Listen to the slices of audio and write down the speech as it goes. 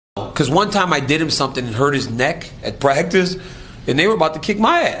Because one time I did him something and hurt his neck at practice, and they were about to kick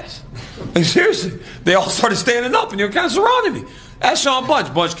my ass. And seriously, they all started standing up, and they were kind of surrounding me. Ask Sean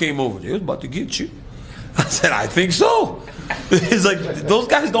Bunch. Bunch came over. They was about to get you. I said, I think so. It's like, those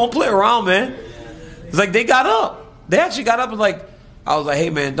guys don't play around, man. It's like they got up. They actually got up and like, I was like, hey,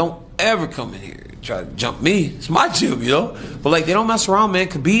 man, don't ever come in here and try to jump me. It's my gym, you know? But like, they don't mess around, man.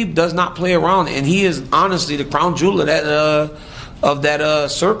 Khabib does not play around, and he is honestly the crown jewel of that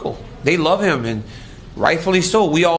circle. They love him, and rightfully so. We all